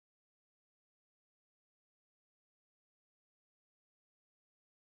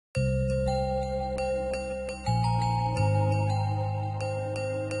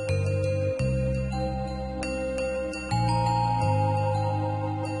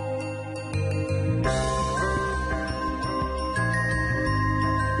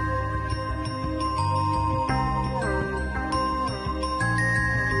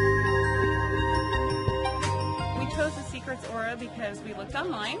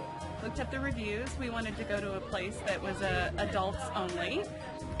looked up the reviews. We wanted to go to a place that was adults only,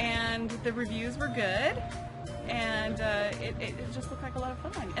 and the reviews were good, and it just looked like a lot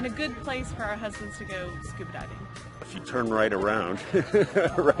of fun and a good place for our husbands to go scuba diving. If you turn right around,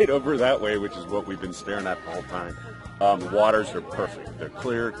 right over that way, which is what we've been staring at the whole time, the waters are perfect. They're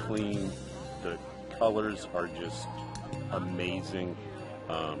clear, clean, the colors are just amazing.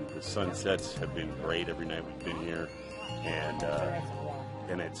 The sunsets have been great every night we've been here,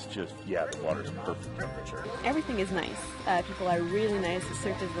 and it's just, yeah, the water's perfect temperature. Everything is nice. People are really nice. The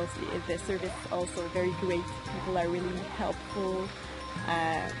service also very great. People are really helpful.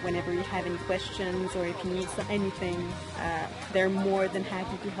 Whenever you have any questions or if you need anything, they're more than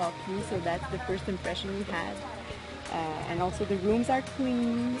happy to help you. So that's the first impression we had. And also the rooms are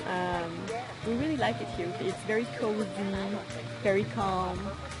clean. We really like it here. It's very cozy, very calm.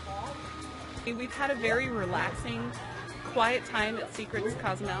 We've had a very relaxing, quiet time at Secrets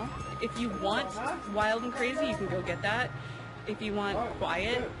Cozumel. If you want wild and crazy, you can go get that. If you want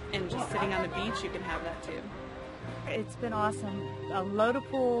quiet and just sitting on the beach, you can have that too. It's been awesome. A load of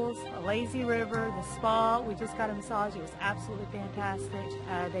pools, a lazy river, the spa. We just got a massage. It was absolutely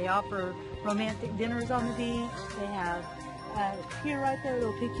fantastic. They offer romantic dinners on the beach. They have pier right there.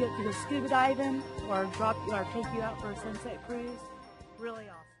 They'll pick you up to go scuba diving or take you out for a sunset cruise. Really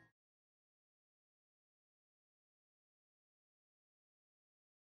awesome.